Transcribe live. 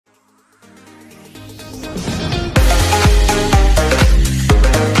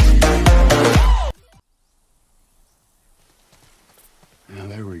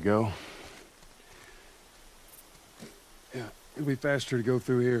be faster to go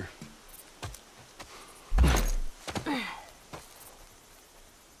through here.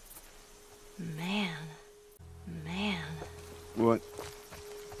 Man. What?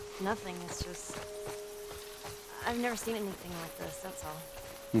 Nothing, it's just... I've never seen anything like this, that's all.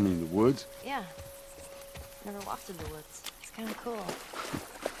 You mean the woods? Yeah. Never walked through the woods. It's kind of cool.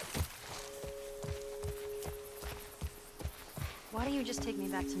 Why don't you just take me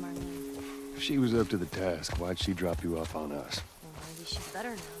back to Marlene? If she was up to the task, why'd she drop you off on us? Well, maybe she's better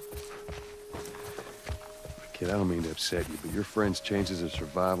now. Kid, I don't mean to upset you, but your friend's chances of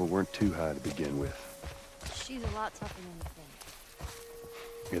survival weren't too high to begin with. She's a lot tougher than you think.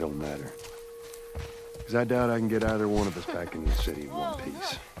 It don't matter. Because I doubt I can get either one of us back in the city in one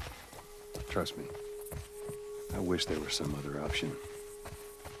piece. Trust me. I wish there was some other option.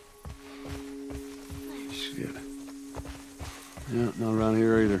 Shit. Yeah, not around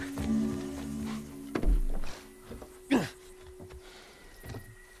here either.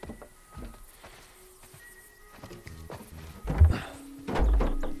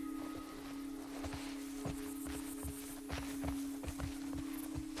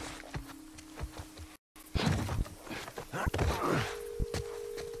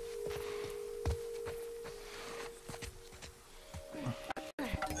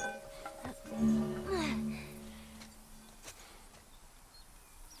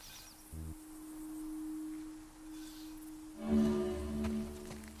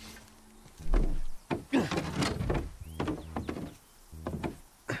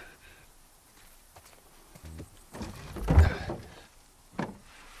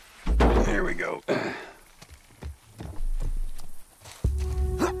 Here we go.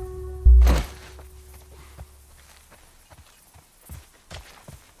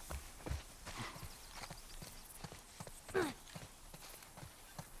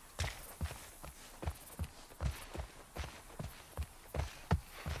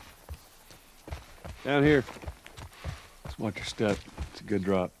 Down here. Just watch your step. It's a good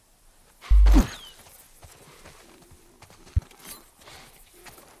drop.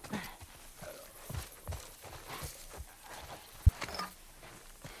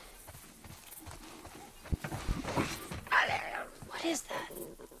 What is that?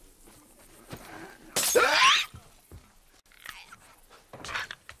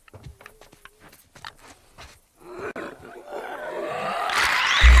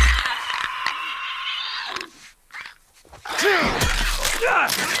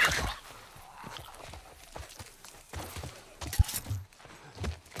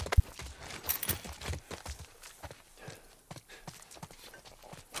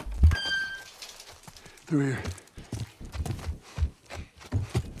 Through here.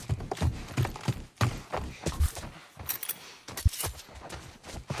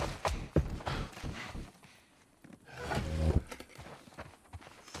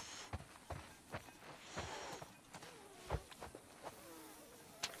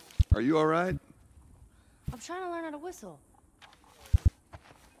 Are you all right? I'm trying to learn how to whistle.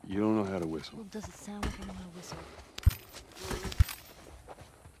 You don't know how to whistle. Well, does it sound like I know how to whistle?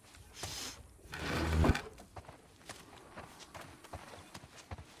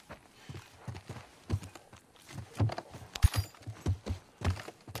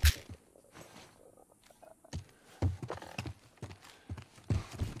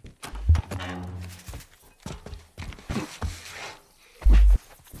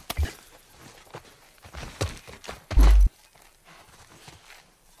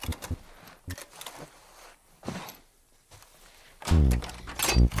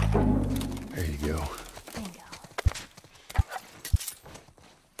 There you go. Bingo.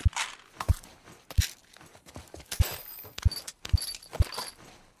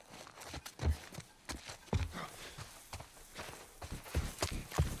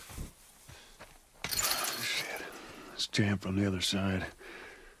 Shit. Let's jam from the other side.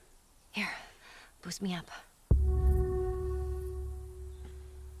 Here, boost me up.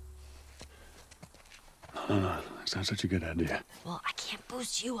 No, that's not such a good idea. Well, I can't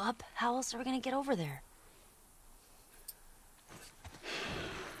boost you up. How else are we gonna get over there?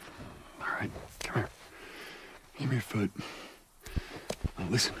 All right, come here. Give me your foot. Now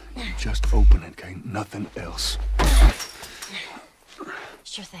listen, you just open it, okay? Nothing else.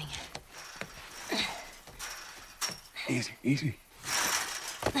 Sure thing. Easy, easy.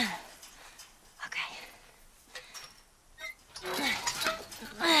 Okay.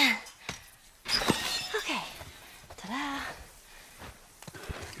 Okay. Ta-da.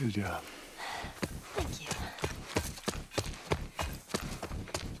 Good job. Thank you.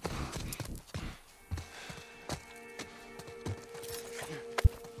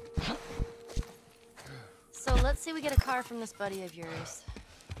 So let's see say we get a car from this buddy of yours.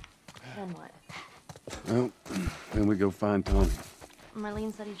 Then what? Well, then we go find Tommy.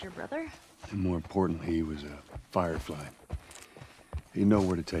 Marlene said he's your brother? And more importantly, he was a firefly. He'd know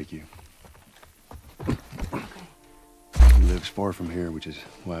where to take you. Okay. He lives far from here, which is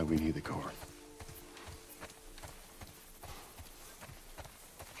why we need the car.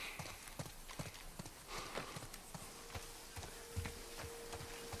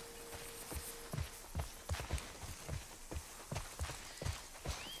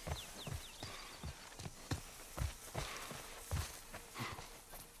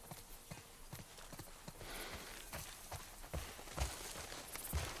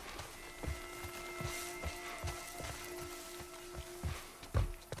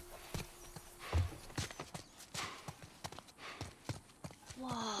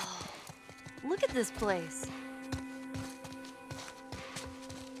 Whoa. Look at this place.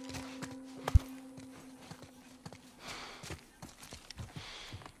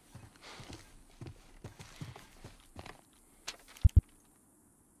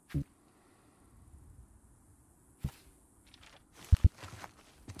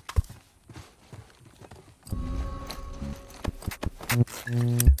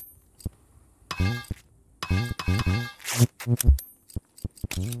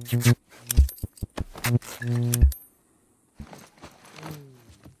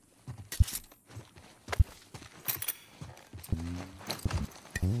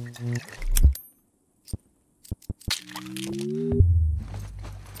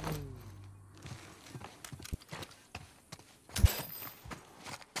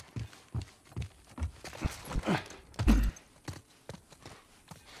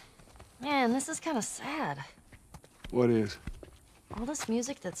 Man, this is kind of sad. What is? All this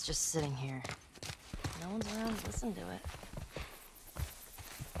music that's just sitting here. No one's around to listen to it.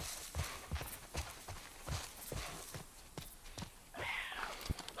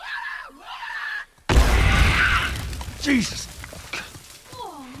 Jesus!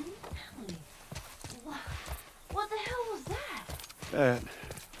 Oh, Nelly. What the hell was that? That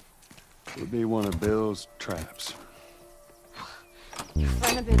would be one of Bill's traps. Your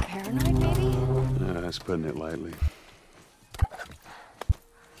friend a bit paranoid, maybe? That's putting it lightly.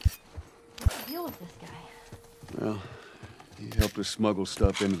 What's the deal with this guy? Well, he helped us smuggle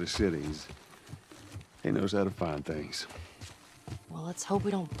stuff into the cities. He knows how to find things. Well, let's hope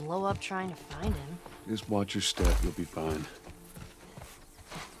we don't blow up trying to find him. Just watch your step, you'll be fine.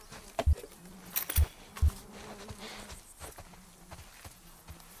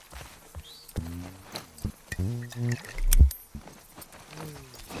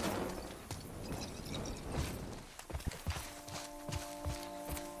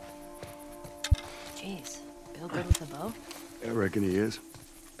 Jeez, Bill good with a bow? I reckon he is.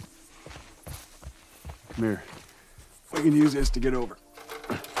 Come here. We can use this to get over.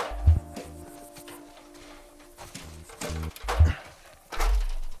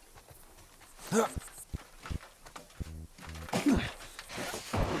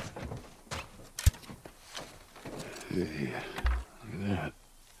 Yeah, look at that.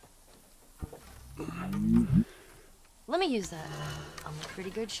 Let me use that. I'm a pretty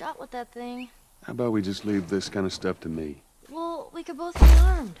good shot with that thing. How about we just leave this kind of stuff to me? Well, we could both be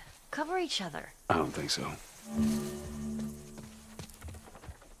armed. Cover each other. I don't think so.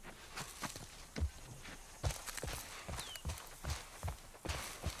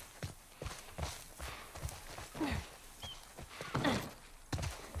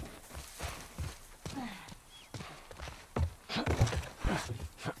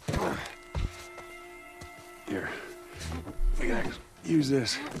 Here. We gotta use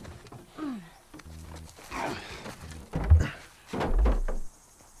this.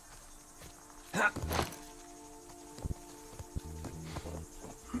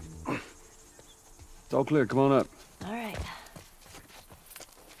 It's all clear. Come on up. All right.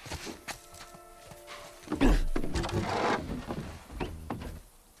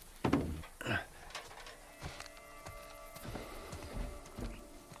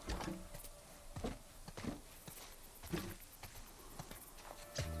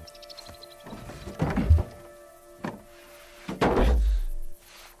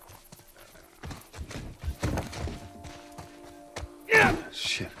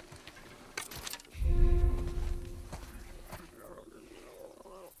 Shit.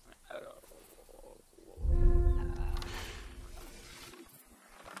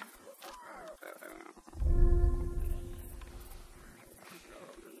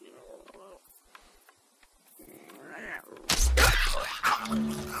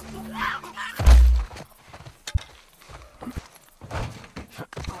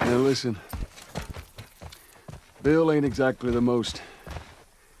 Now listen. Bill ain't exactly the most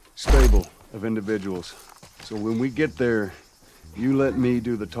stable of individuals. So when we get there, you let me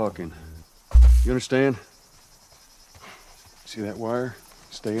do the talking. You understand? See that wire?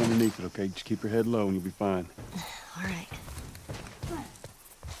 Stay underneath it, okay? Just keep your head low and you'll be fine. All right.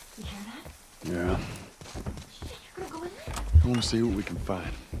 You hear that? Yeah. Shit, you're gonna go in there. I want to see what we can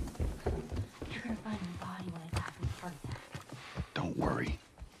find. You're gonna find my body when I die from a heart attack. Don't worry.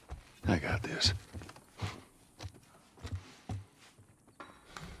 I got this.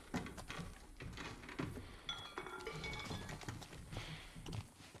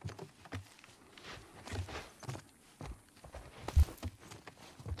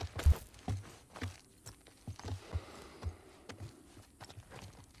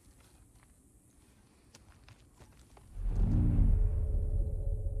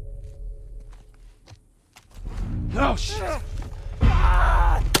 Oh, shit!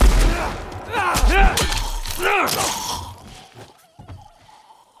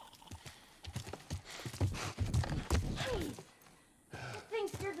 Thing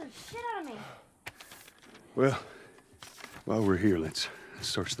scared the shit out of me. Well, while we're here, let's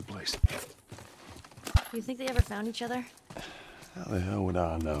search the place. You think they ever found each other? How the hell would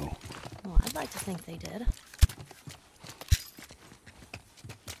I know? Well, I'd like to think they did.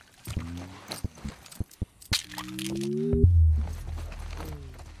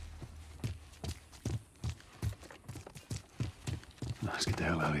 Let's get the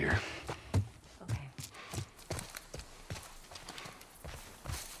hell out of here. Okay.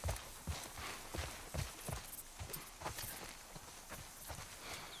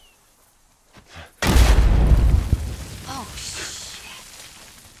 Oh, shit.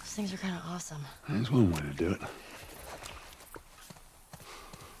 Those things are kind of awesome. That's one way to do it.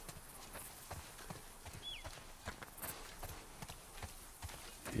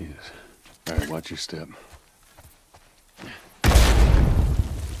 Yes. All right, watch your step.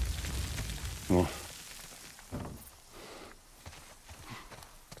 Come on.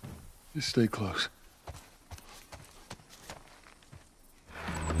 Just stay close.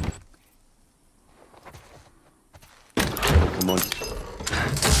 Come on.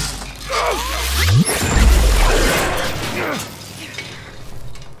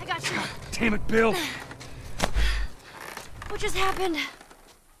 I got you. Damn it, Bill! What just happened?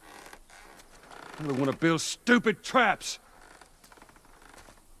 Another one of Bill's stupid traps.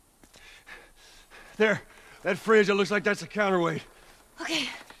 There, that fridge, it looks like that's a counterweight. Okay.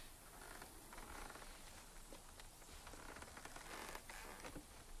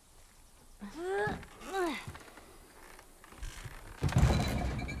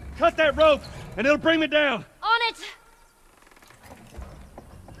 Cut that rope, and it'll bring me down. On it!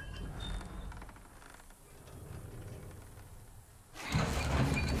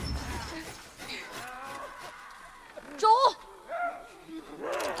 Joel!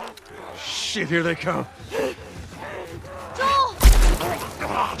 Shit, here they come. Joel!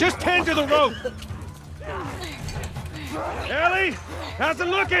 Just tend to the rope. Ellie, how's it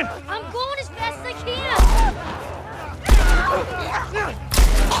looking? I'm going as fast as I can!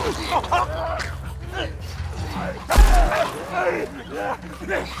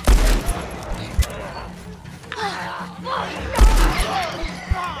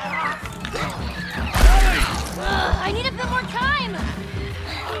 I need a bit more time!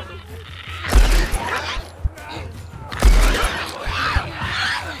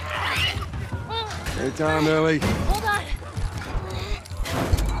 Hey, time, Ellie. Hold on.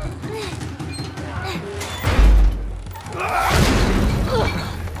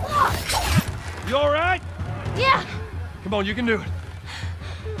 You all right? Yeah! Come on, you can do it.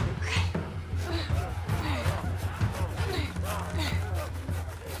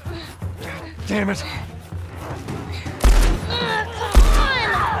 Damn it. Come on!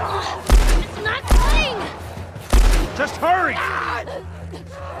 It's not playing! Just hurry!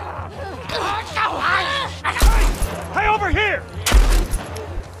 Hey, over here!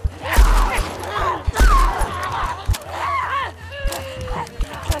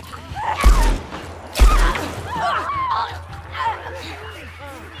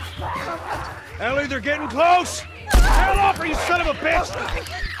 Ellie, they're getting close! Hell off her, you son of a bitch!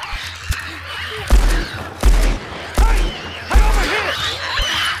 Hey, over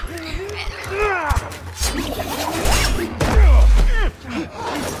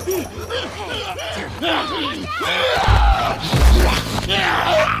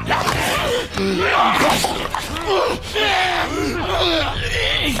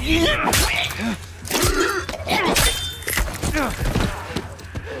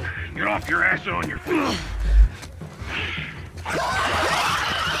Get off your ass on your feet.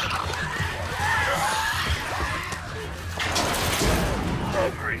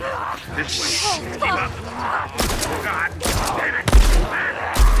 This way. Keep up. God damn it.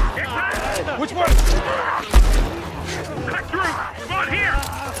 Get back. Which one? Cut through. Come on, here.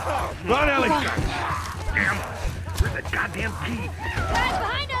 Run, Ellie. Damn. Where's the goddamn key? Guys,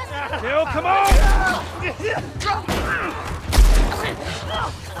 behind us! Bill, come on!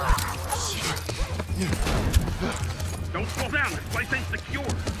 Don't slow down. This place ain't secure.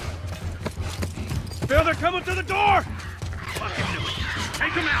 Bill, they're coming to the door! Fucking do it.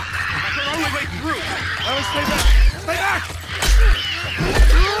 Take them out. That's our only way through. Ellie, stay back! Stay back!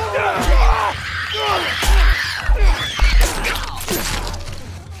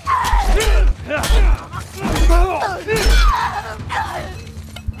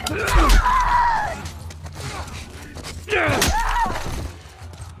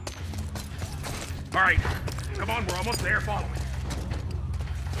 All right. Come on, we're almost there. Follow me.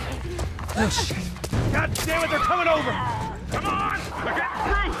 God damn it, they're coming over! Come on! We're getting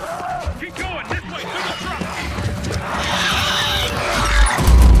through! Keep going! This way, through the truck!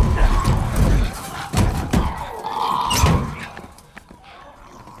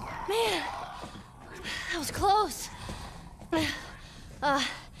 Man, that was close.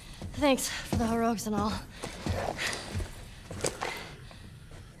 Thanks for the heroics and all.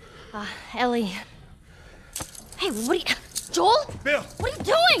 Ellie. Hey, what are you... Joel? Bill! What are you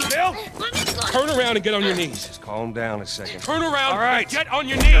doing? Bill! Let me go. Turn around and get on your knees. Just calm down a second. Turn around All right. and get on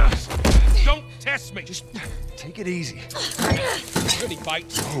your knees. Don't test me. Just Take it easy. any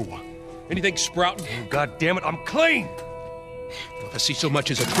bites? Oh. Anything sprouting? Oh, God damn it, I'm clean! If I see so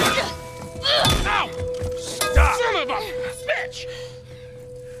much as a twig. Ow! Stop! Son of a bitch!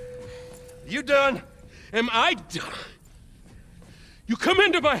 You done? Am I done? You come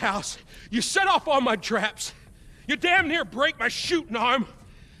into my house, you set off all my traps, you damn near break my shooting arm.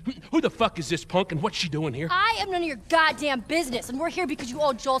 Who the fuck is this punk and what's she doing here? I am none of your goddamn business, and we're here because you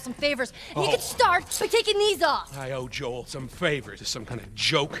owe Joel some favors. And you can start by taking these off. I owe Joel some favors. Is some kind of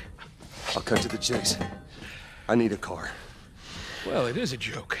joke? I'll cut to the chase. I need a car. Well, it is a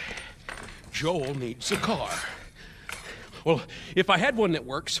joke. Joel needs a car. Well, if I had one that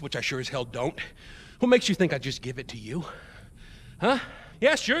works, which I sure as hell don't, what makes you think I'd just give it to you? Huh?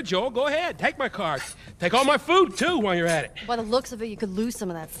 Yeah, sure, Joel, go ahead. Take my car. Take all my food, too, while you're at it. By the looks of it, you could lose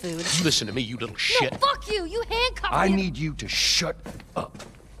some of that food. Listen to me, you little shit. No, fuck you! You handcuffed I me. need you to shut up.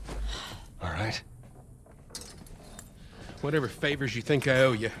 All right? Whatever favors you think I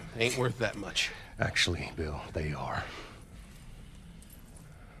owe you ain't worth that much. Actually, Bill, they are.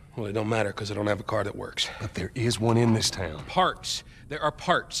 Well, it don't matter, because I don't have a car that works. But there is one in this town. Parts. There are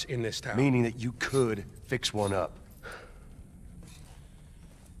parts in this town. Meaning that you could fix one up.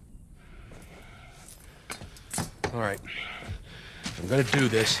 All right. If I'm gonna do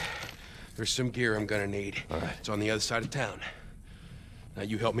this, there's some gear I'm gonna need. All right. It's on the other side of town. Now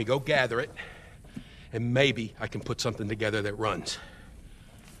you help me go gather it, and maybe I can put something together that runs.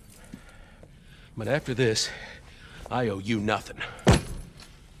 But after this, I owe you nothing.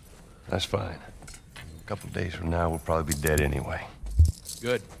 That's fine. A couple days from now, we'll probably be dead anyway.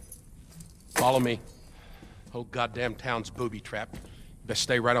 Good. Follow me. Whole goddamn town's booby trapped. Best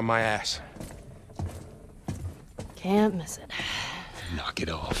stay right on my ass. Can't miss it. Knock it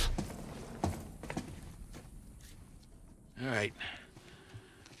off. All right.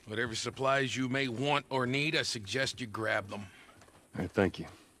 Whatever supplies you may want or need, I suggest you grab them. All right, thank you.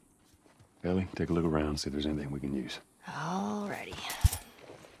 Ellie, take a look around, see if there's anything we can use. Alrighty.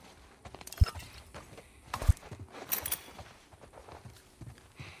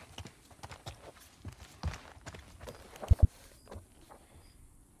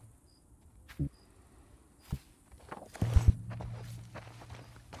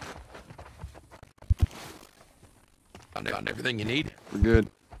 Found everything you need? We're good.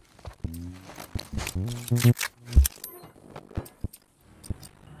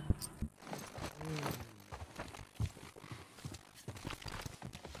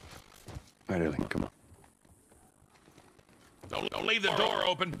 All right, Ellie, come on. Don't leave the door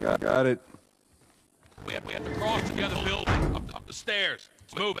open. Got it. We have to cross the other building, up the stairs.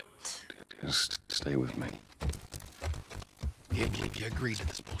 Let's move it. Just stay with me. You agreed to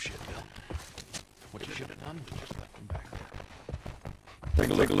this bullshit, Bill. What you should have done was just left him back there.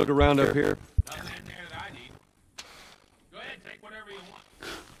 Take a look around up here. Nothing in there that I need. Go ahead, take whatever you want.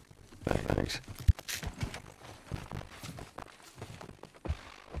 Thanks.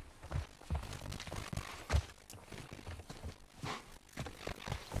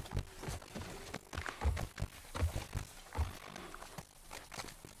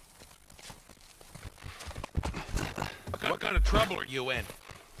 What kind of trouble are you in?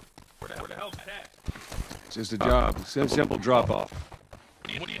 Where the hell's that? It's just a job. Simple drop-off.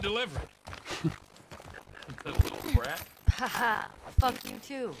 What are you delivering? Little brat. Haha, fuck you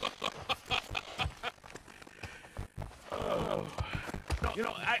too. You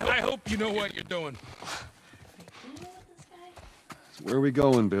know, I hope you know what you're doing. So where are we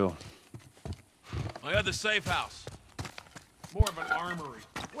going, Bill? My other safe house. More of an armory.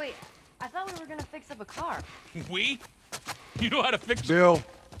 Wait, I thought we were gonna fix up a car. We? You know how to fix Bill,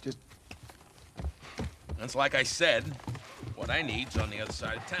 just... That's like I said, what I need's on the other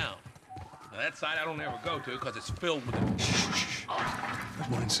side of town. Now that side I don't ever go to because it's filled with it. Shh.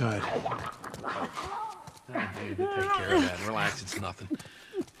 Come inside. Take care of that. Relax, it's nothing.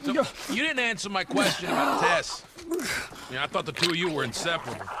 So, you didn't answer my question about Tess. I thought the two of you were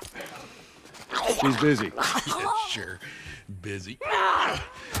inseparable. She's busy. Yeah, sure. Busy.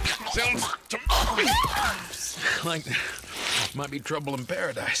 Sounds to me like might be trouble in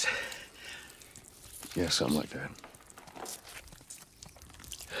paradise. Yeah, something like that.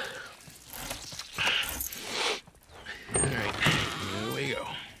 All right, here we go.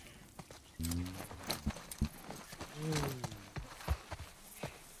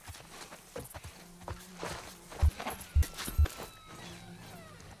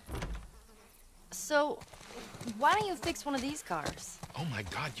 So, why don't you fix one of these cars? Oh my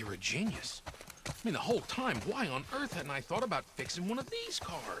God, you're a genius. I mean, the whole time, why on earth hadn't I thought about fixing one of these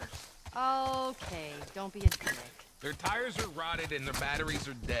cars? Okay, don't be a dick. Their tires are rotted and their batteries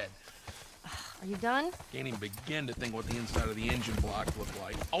are dead. Are you done? Can't even begin to think what the inside of the engine blocks look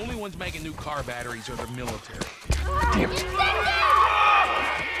like. Only ones making new car batteries are the military. Damn it.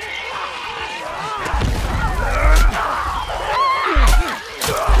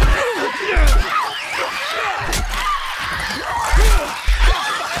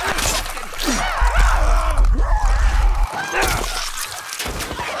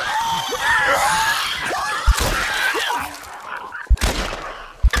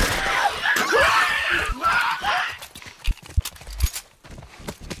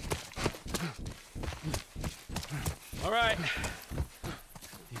 All right.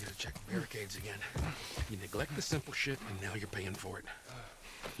 You gotta check the barricades again. You neglect the simple shit, and now you're paying for it.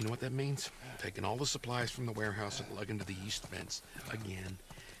 You know what that means? Taking all the supplies from the warehouse and lugging to the east fence again.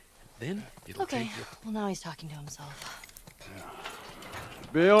 Then it'll Okay, take you... well now he's talking to himself.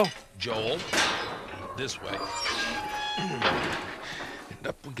 Bill? Joel, this way. And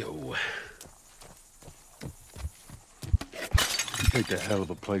up we go. Picked a hell of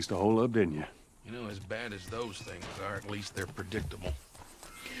a place to hole up, didn't you? You know, as bad as those things are, at least they're predictable.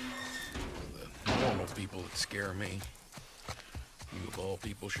 The normal people that scare me. You of all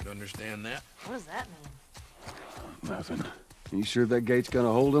people should understand that. What does that mean? Nothing. You sure that gate's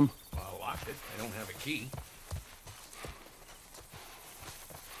gonna hold him? I locked it. I don't have a key.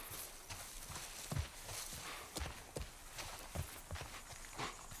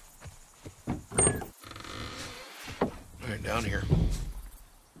 Right down here.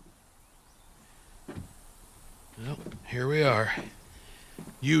 Well, here we are.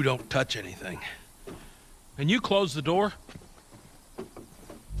 You don't touch anything. And you close the door?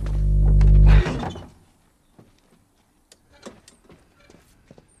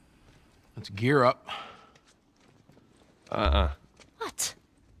 Let's gear up. What?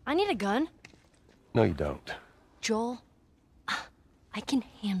 I need a gun. No, you don't. Joel, I can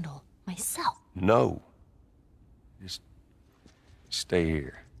handle myself. No. Just stay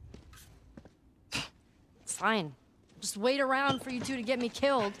here. Fine. Just wait around for you two to get me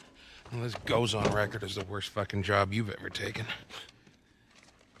killed. Well, this goes on record as the worst fucking job you've ever taken.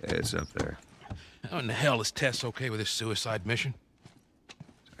 Yeah, it's up there. How in the hell is Tess okay with this suicide mission?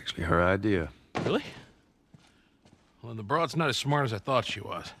 It's actually her idea. Really? Well, the broad's not as smart as I thought she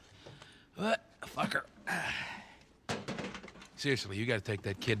was. But, fuck her. Seriously, you gotta take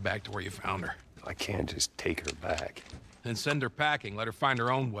that kid back to where you found her. I can't just take her back. Then send her packing, let her find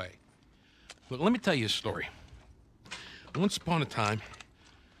her own way. Look, let me tell you a story. Once upon a time,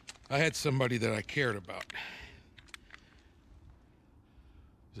 I had somebody that I cared about.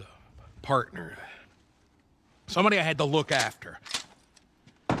 It was a partner. Somebody I had to look after.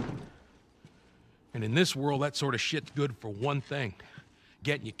 And in this world, that sort of shit's good for one thing.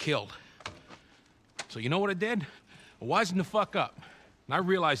 Getting you killed. So you know what I did? I wisened the fuck up. And I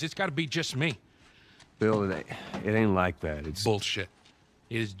realized it's gotta be just me. Bill, it ain't like that. It's... Bullshit.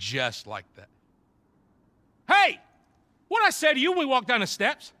 It is just like that. Hey! What'd I say to you when we walked down the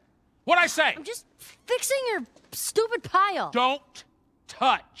steps? What'd I say? I'm just fixing your stupid pile. Don't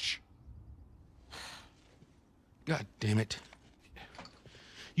touch. God damn it.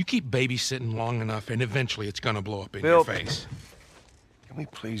 You keep babysitting long enough, and eventually it's gonna blow up in Bill, your face. Can we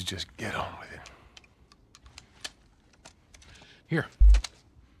please just get on with it? Here,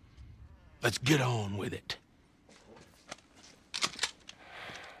 Let's get on with it.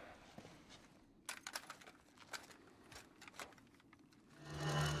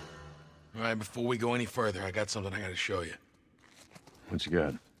 All right, before we go any further, I got something I gotta show you. What you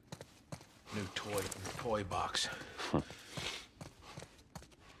got? New toy box.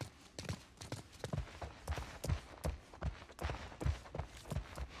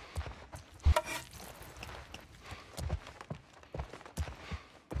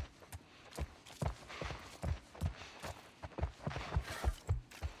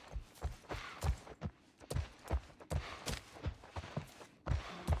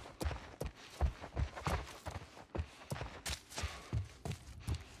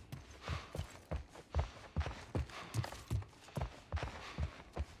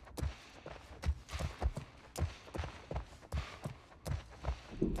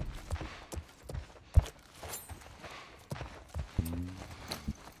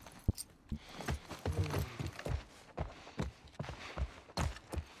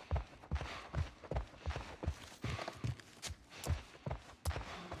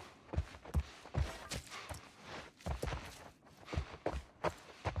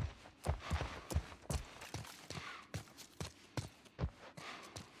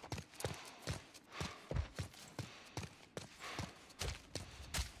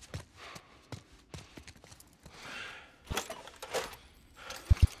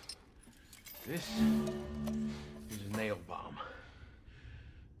 This is a nail bomb.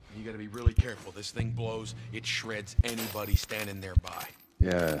 You gotta be really careful. This thing blows, it shreds anybody standing nearby.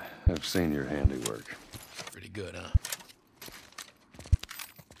 Yeah, I've seen your handiwork. Pretty good, huh?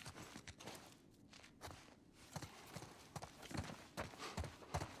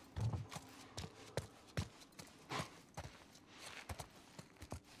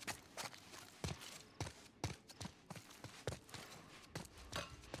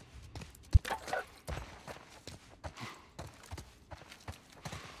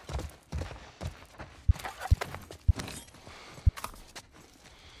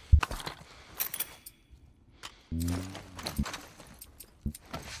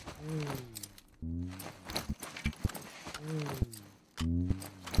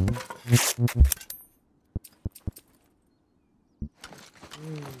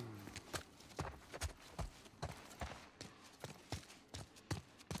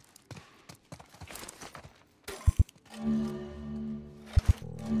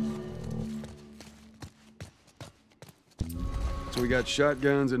 So we got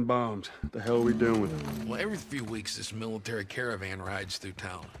shotguns and bombs. What the hell are we doing with them? Well, every few weeks this military caravan rides through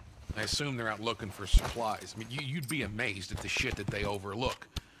town. I assume they're out looking for supplies. I mean, you'd be amazed at the shit that they overlook.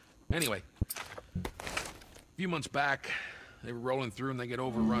 Anyway, a few months back, they were rolling through and they get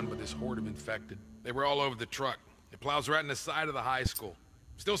overrun by this horde of infected. They were all over the truck. It plows right in the side of the high school.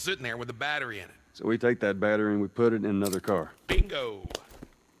 Still sitting there with a battery in it. So we take that battery and we put it in another car. Bingo!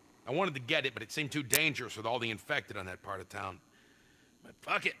 I wanted to get it, but it seemed too dangerous with all the infected on that part of town. But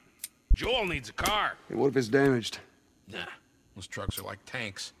fuck it. Joel needs a car. Hey, what if it's damaged? Nah, those trucks are like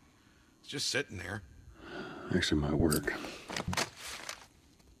tanks. It's just sitting there. Actually might work.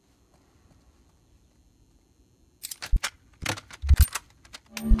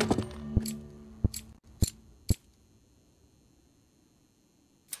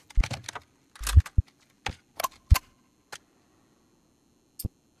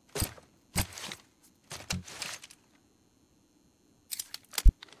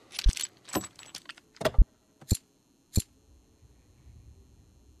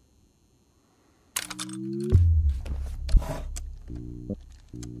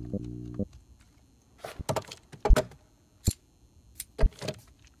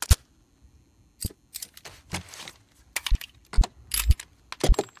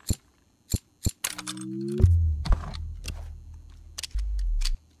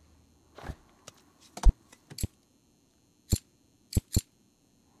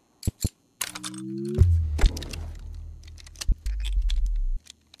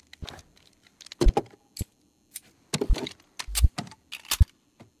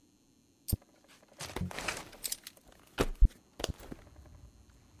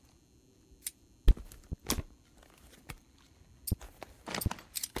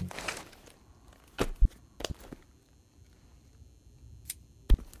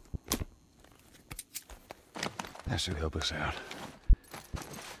 That should help us out.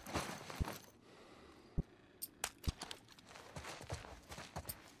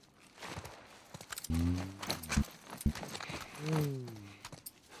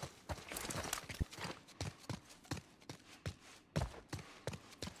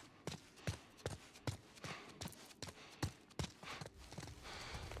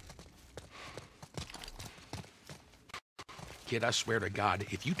 kid, I swear to God,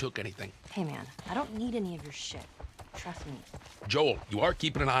 if you took anything... Hey, man, I don't need any of your shit. Trust me. Joel, you are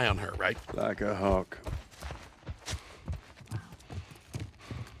keeping an eye on her, right? Like a hawk.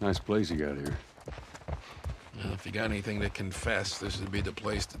 Nice place you got here. Well, if you got anything to confess, this would be the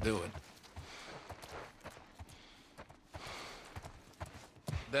place to do it.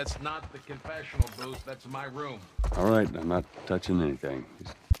 That's not the confessional booth, that's my room. All right, I'm not touching anything.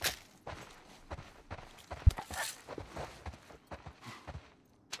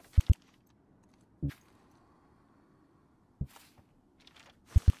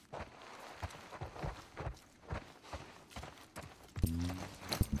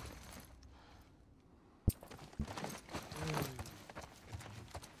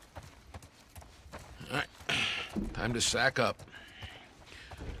 All right, time to sack up.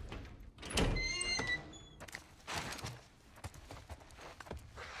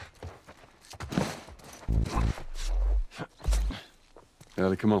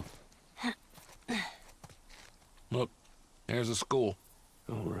 Ellie, come on. Look, there's a school.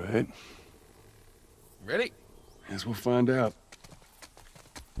 All right. Ready? Guess we'll find out.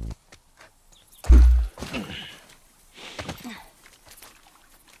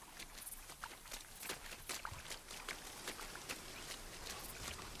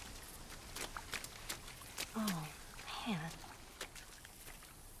 Oh, man.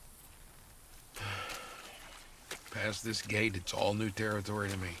 Past this gate, it's all new territory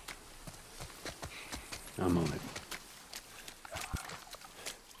to me. I'm on it.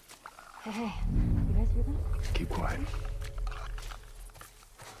 Hey, you guys hear that? Keep quiet.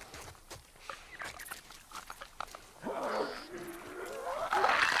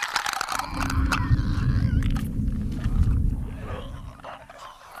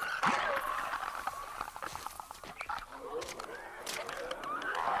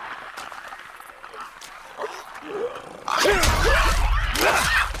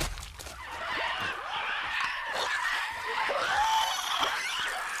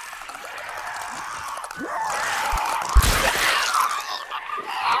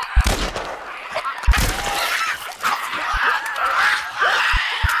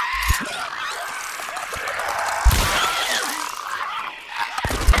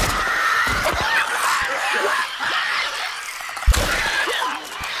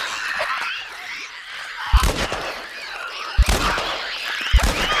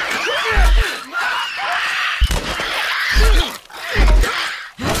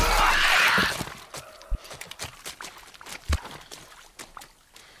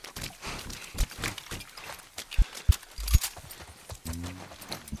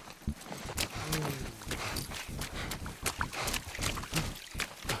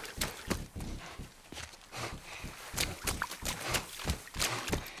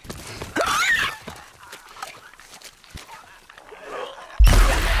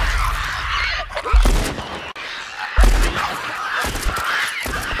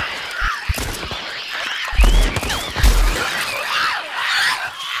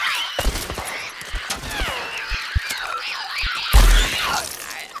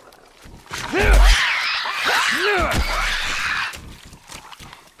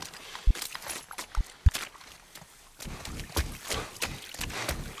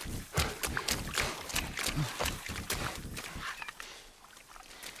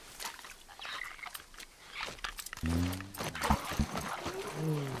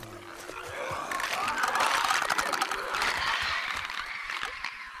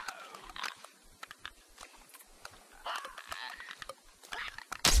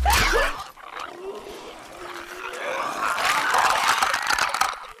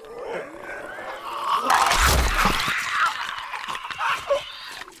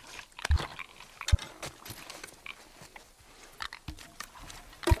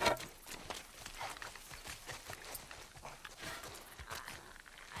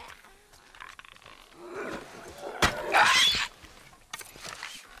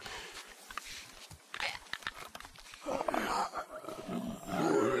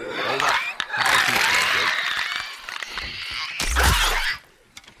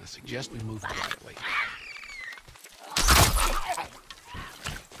 suggest we move quietly.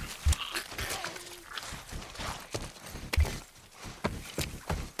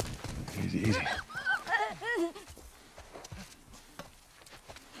 Easy, easy.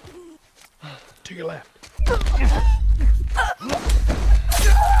 To your left.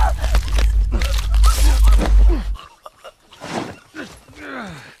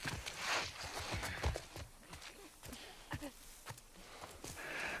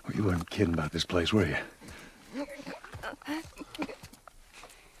 Well, you weren't kidding about this place, were you?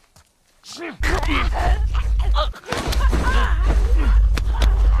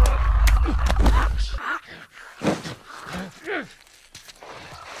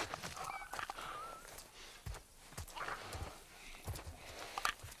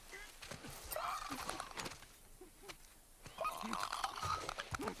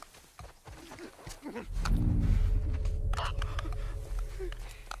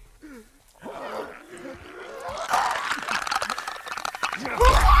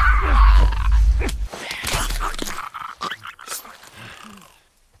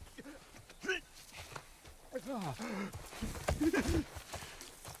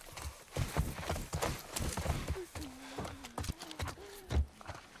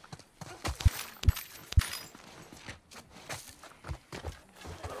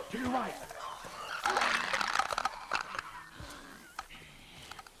 your right.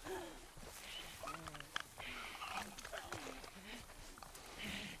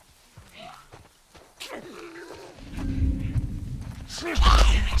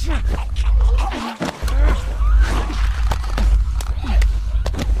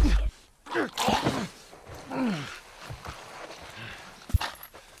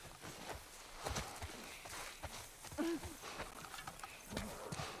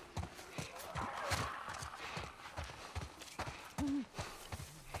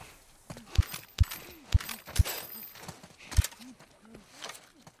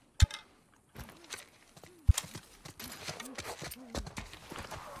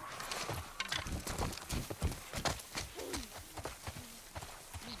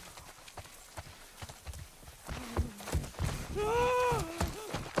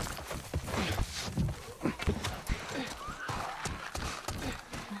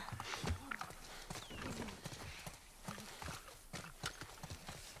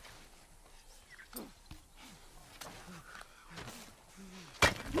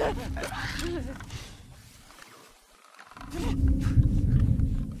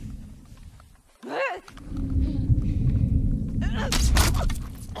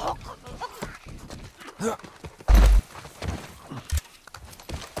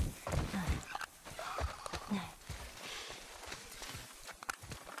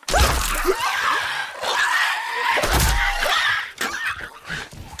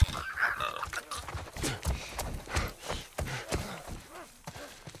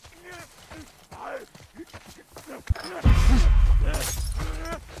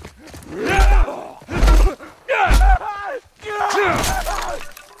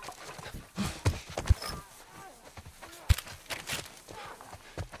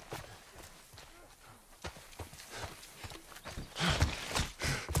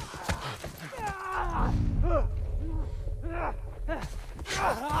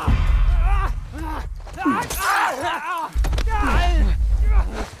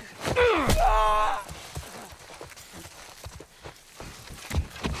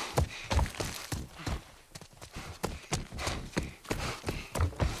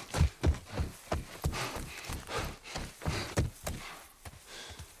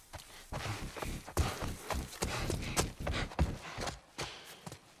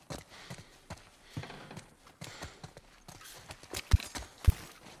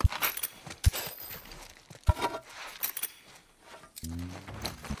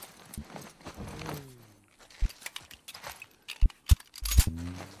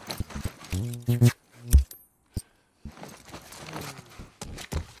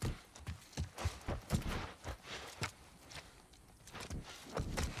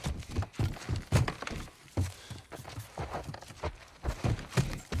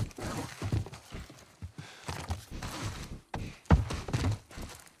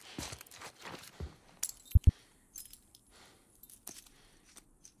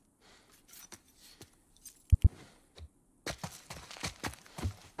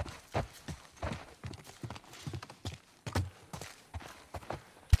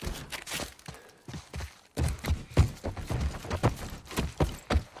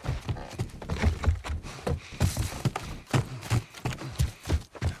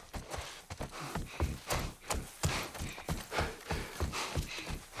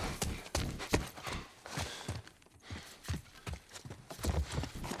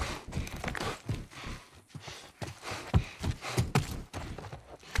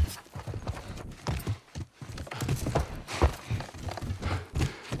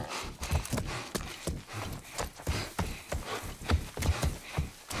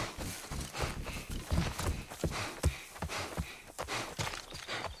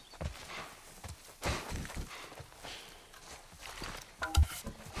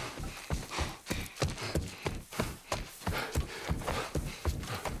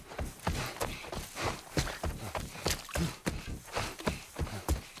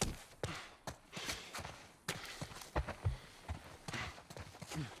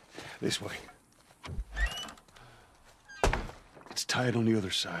 This way. It's tied on the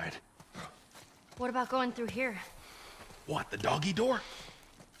other side. What about going through here? What, the doggy door?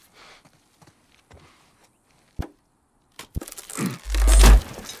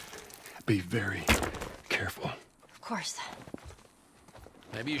 Be very careful. Of course.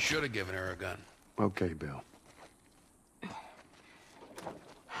 Maybe you should have given her a gun. Okay, Bill. One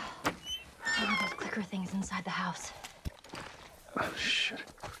of those clicker things inside the house. Oh, shit.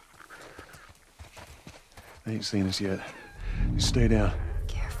 They ain't seen us yet. Just stay down.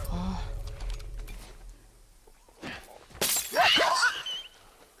 Careful.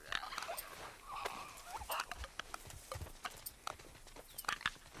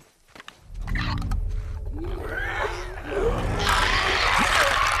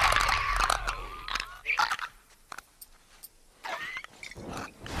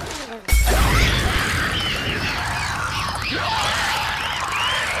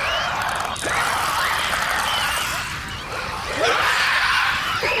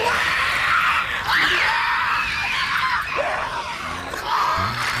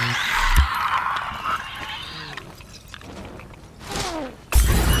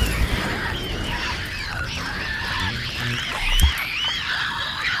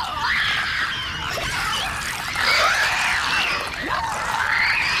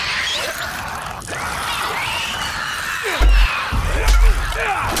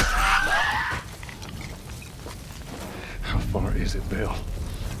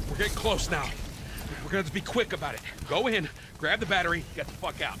 We're getting close now. We're gonna have to be quick about it. Go in, grab the battery, get the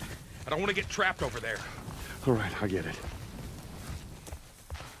fuck out. I don't want to get trapped over there. All right, I get it.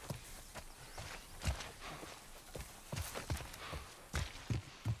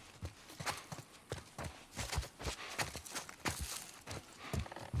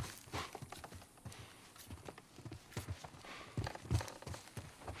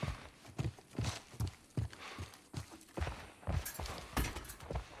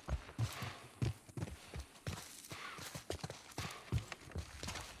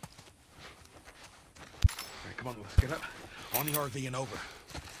 Come on, let's get up. On the RV and over.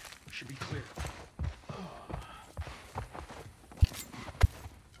 We should be clear.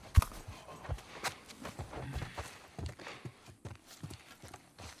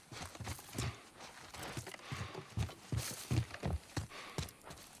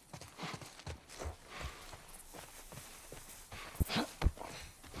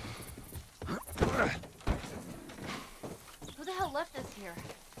 Who the hell left us here?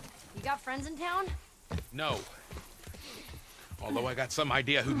 You got friends in town? No. Although I got some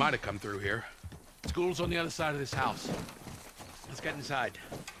idea who might have come through here. School's on the other side of this house. Let's get inside.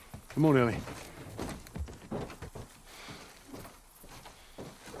 Come on, Ellie.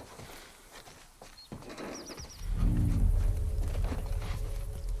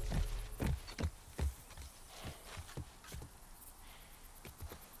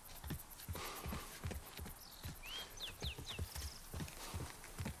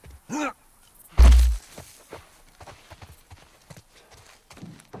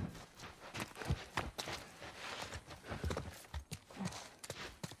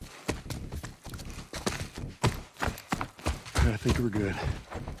 I think we're good.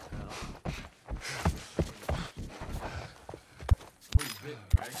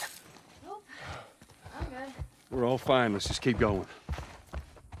 Nope. I'm good. We're all fine. Let's just keep going.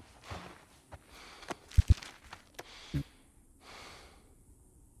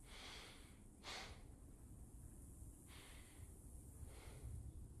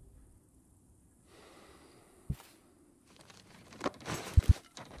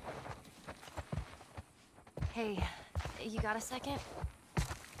 Hey, you got a second?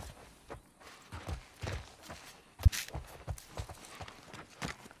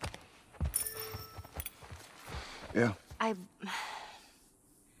 Yeah. I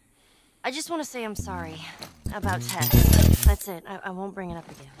just want to say I'm sorry about Tess. That's it. I won't bring it up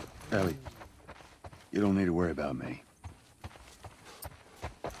again. Ellie, you don't need to worry about me.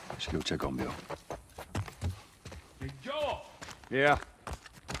 I should go check on Bill. Hey, Joel! Yeah.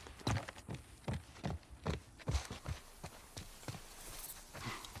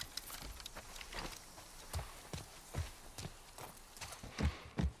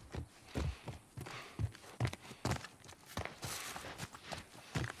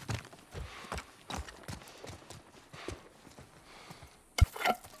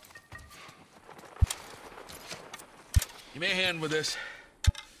 Give me a hand with this.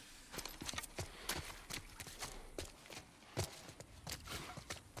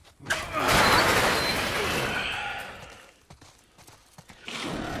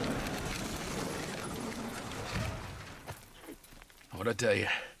 What'd I tell you?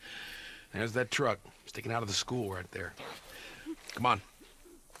 There's that truck sticking out of the school right there. Come on.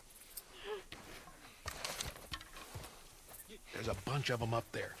 There's a bunch of them up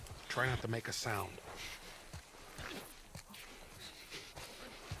there. Try not to make a sound.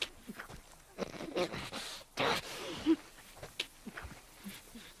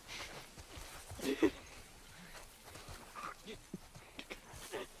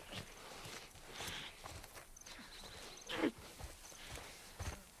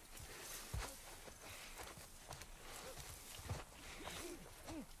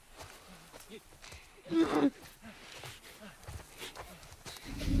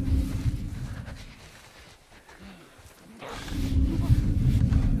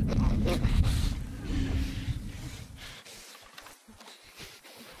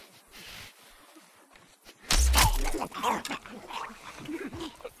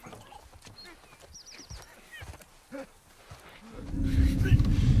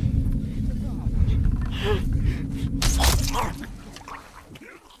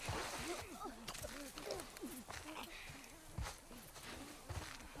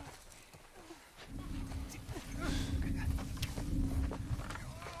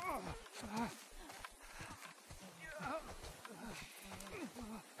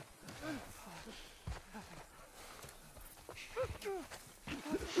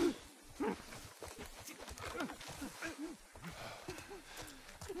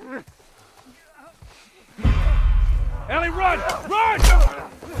 Ellie, run!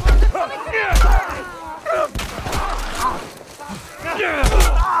 Run!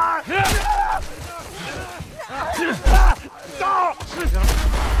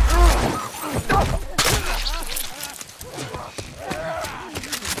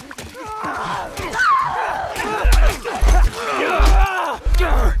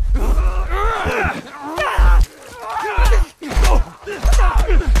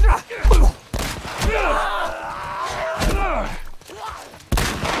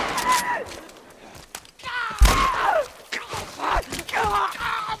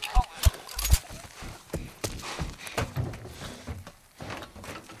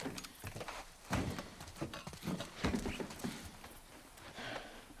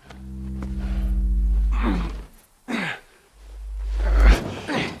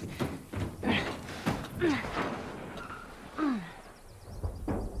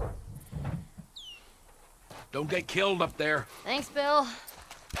 Don't get killed up there. Thanks, Bill.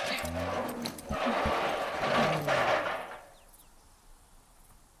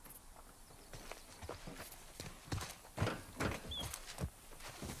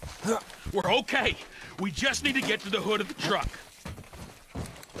 We're okay. We just need to get to the hood of the truck.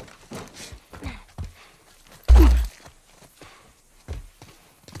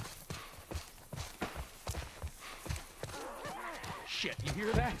 Shit, you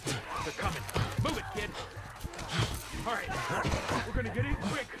hear that? They're coming. Move it, kid. All right, we're gonna get in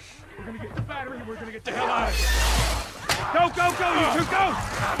quick. We're gonna get the battery. We're gonna get the hell out of here. Go, go, go, you two, go!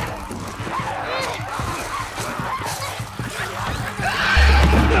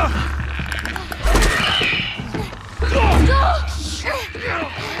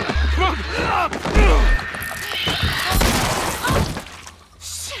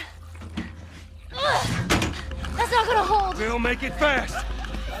 That's not gonna hold. We'll make it fast.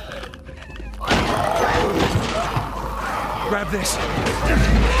 Grab this.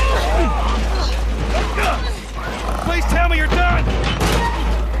 Please tell me you're done!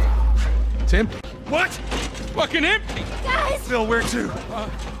 Tim? What? Fucking empty. Guys! Bill, where to?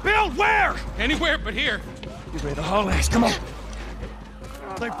 Bill, where? Anywhere but here. You ready to haul ass? Come on.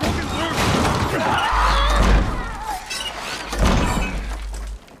 They've broken through.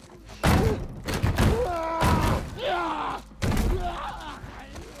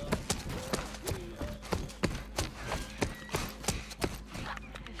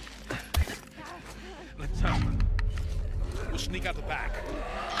 Let's we'll sneak out the back.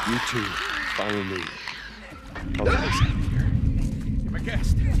 You two, follow me. I'll get us out of here. You're my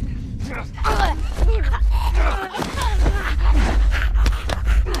guest.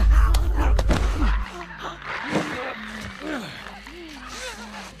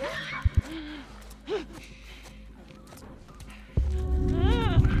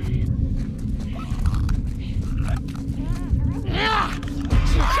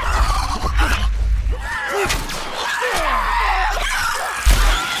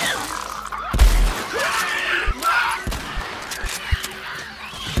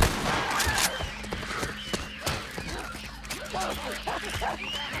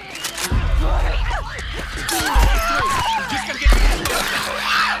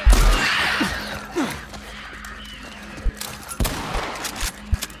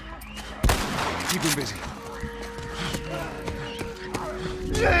 Keep him busy.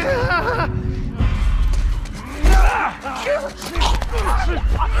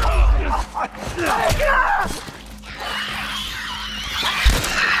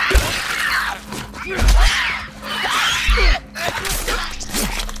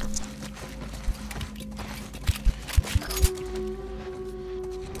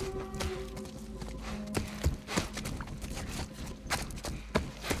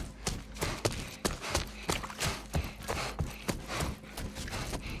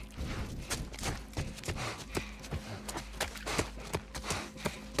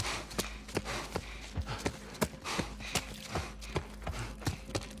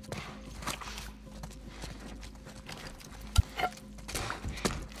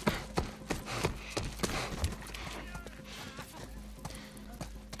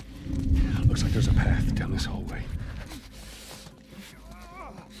 Looks like there's a path down this hallway.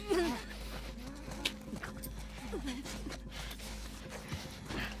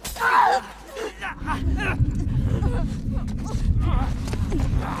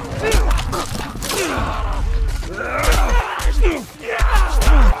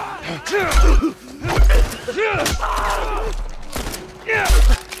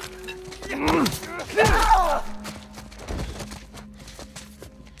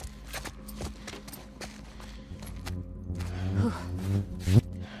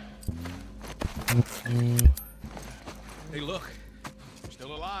 Hey, look.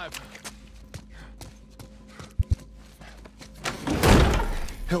 Still alive.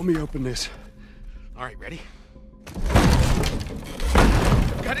 Help me open this. All right, ready?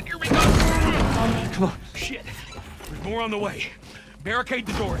 Got it, here we go! Come on. Shit. There's more on the way. Barricade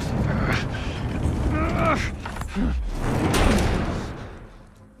the doors.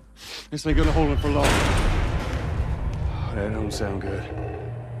 This ain't gonna hold him for long. That don't sound good.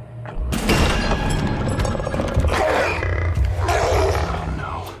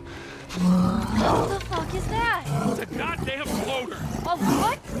 What the fuck is that? It's a goddamn floater. Oh,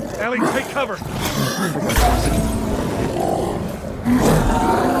 what? Ellie, take cover.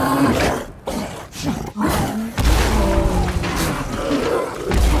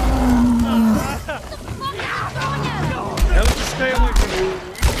 Ellie, just stay away from me.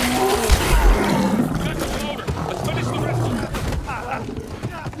 Got the floater. Let's finish the rest of it.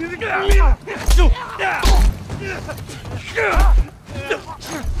 Get out of here.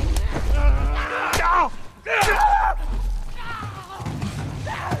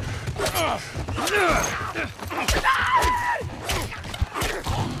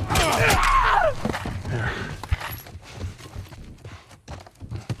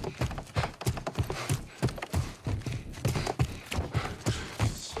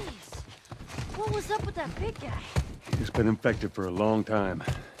 up with that big guy? He's been infected for a long time.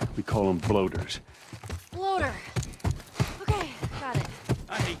 We call them bloaters. Bloater. Okay, got it.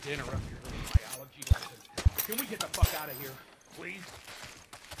 I hate to interrupt your little biology lesson. Can we get the fuck out of here, please?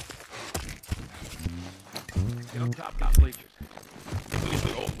 Get on top of the bleachers.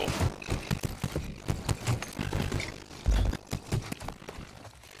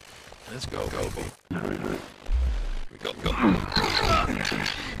 Let's go, Go.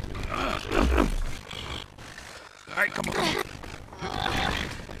 All right, come on.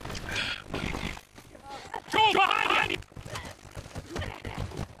 Joel, behind you!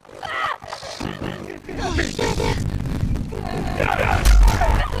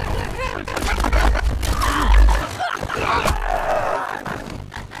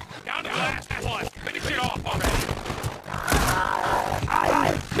 Down to the last one. Finish it off already.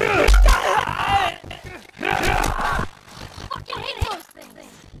 Fucking hate those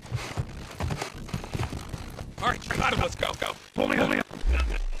things. All right, you got him. Let's go. Pull me.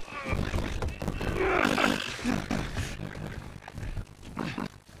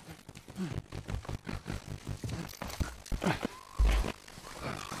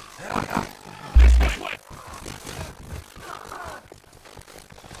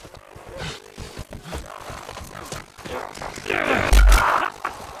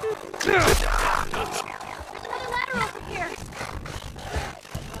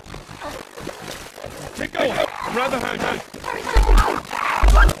 Take go. Rather high.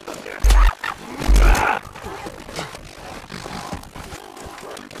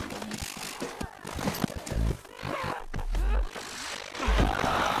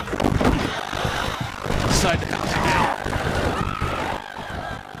 Inside the house.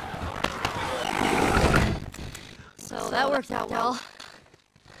 So that worked out well.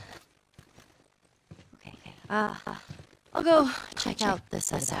 Okay, I'll go check out this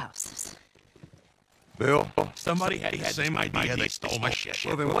house. Bill? Somebody had the same idea. They stole my shit.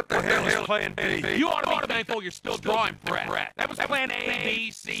 Well, then what the hell is plan B? You ought to be thankful you're still drawing breath. That was plan A,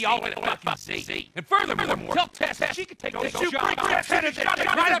 B, C, all the way to fucking Z. And furthermore, tell Tess that she could take this You job. break-ass-headed shut it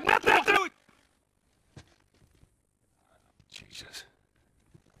right up, nothing to do it! Jesus.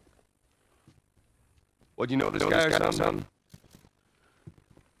 What, you know this guy or something?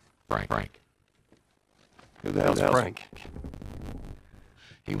 Frank. Who the hell's Frank?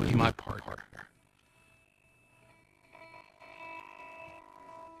 He was my partner.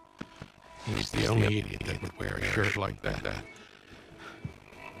 He's the only idiot that would wear a shirt like that.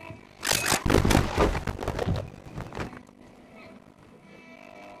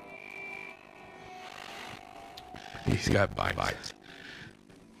 He's got bites.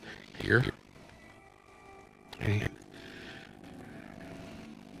 Here. And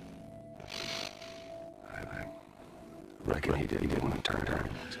I reckon he didn't want to turn.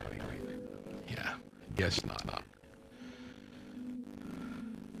 yeah, guess not.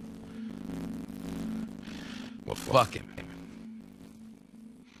 Well, fuck him.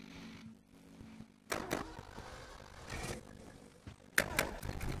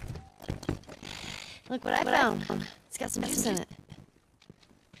 Look what I found. It's got some juice in it.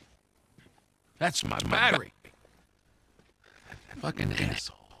 That's my battery. Fucking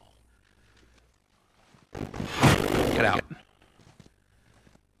asshole. Get out.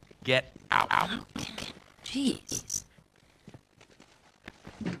 Get out. Jeez.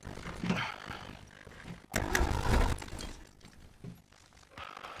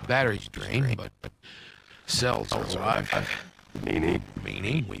 Battery's drained, but cells are alive.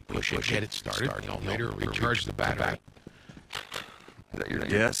 Meaning we push it, get it started, the alternator, recharge the battery. Is that your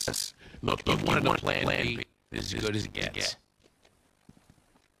guess? Look, you wanted a plan B. As good as it gets.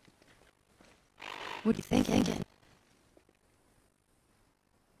 What are you thinking?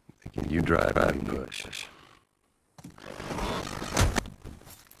 Thinking you drive out and push.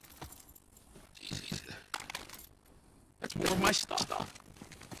 Jesus. That's more of my stuff.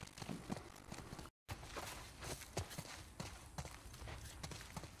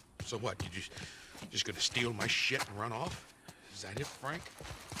 So what, you just gonna steal my shit and run off? Is that it, Frank?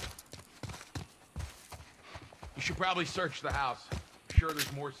 You should probably search the house. I'm sure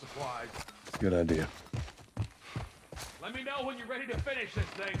there's more supplies. Good idea. Let me know when you're ready to finish this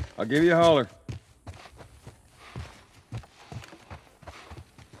thing. I'll give you a holler.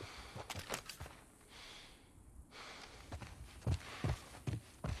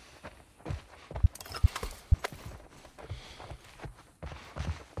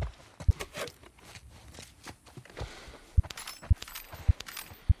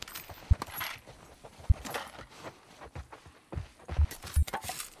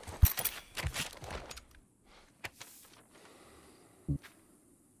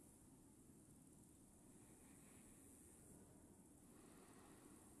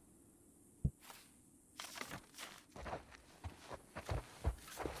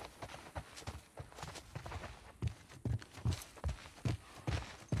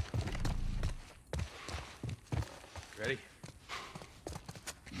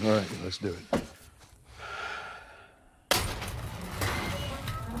 All right, let's do it.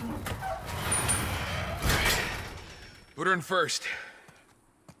 Put her in first.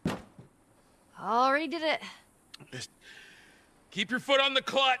 Already did it. Just keep your foot on the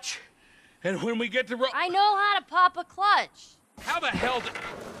clutch. And when we get to I know how to pop a clutch. How the hell did...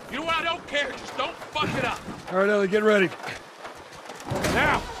 You know what? I don't care. Just don't fuck it up. All right, Ellie, get ready.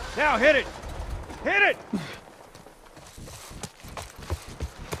 Now! Now, hit it! Hit it!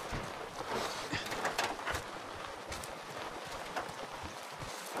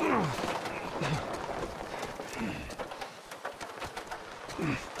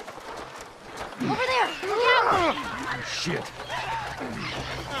 Over there! Look out! Shit.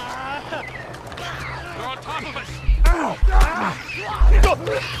 They're on top of us.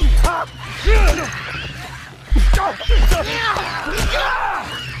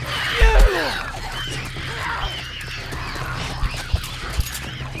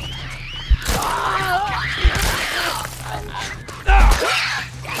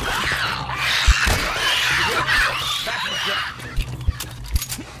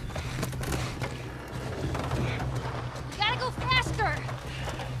 We gotta go faster!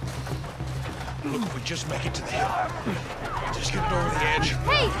 Look, if we just make it to the hill. Just get it over the edge.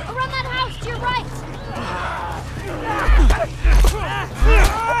 Hey! Around that house to your right!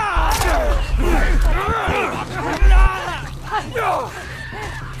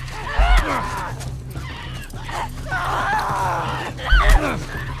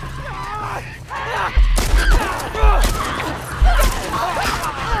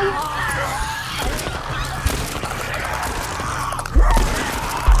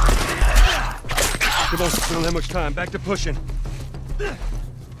 Come on, we don't have much time. Back to pushing.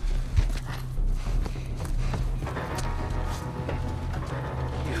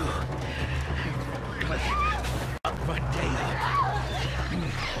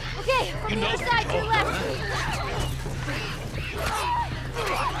 Okay, from the other side to your left!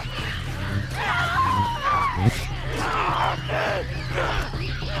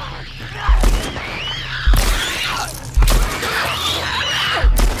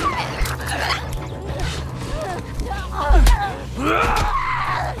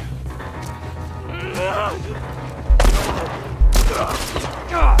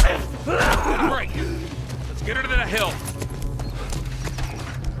 Break. Let's get her to the hill.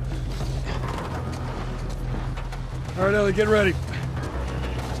 All right, Ellie, get ready.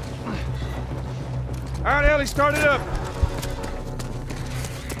 All right, Ellie, start it up.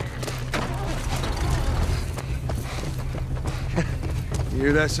 You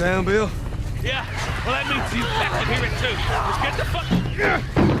hear that sound, Bill? Yeah, well, that means you back can hear it too. Let's get the fuck...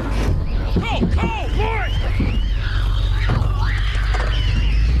 Go, Lord!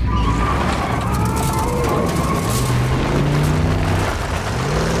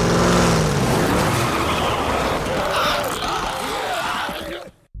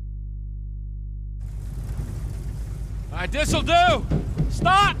 All right, this'll do.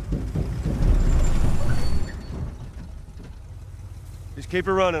 Stop! Just keep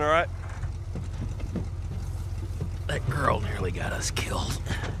her running, all right? That girl nearly got us killed.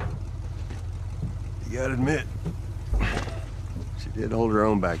 You gotta admit, she did hold her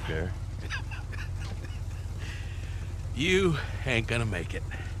own back there. You ain't gonna make it.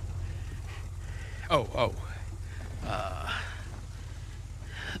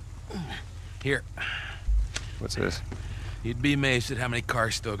 Here. What's this? You'd be amazed at how many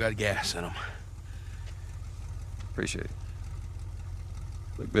cars still got gas in them. Appreciate it.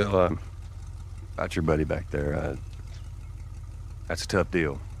 Look, Bill, about your buddy back there, that's a tough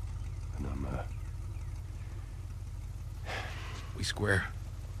deal. And We square.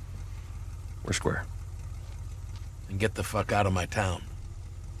 we're square. And get the fuck out of my town.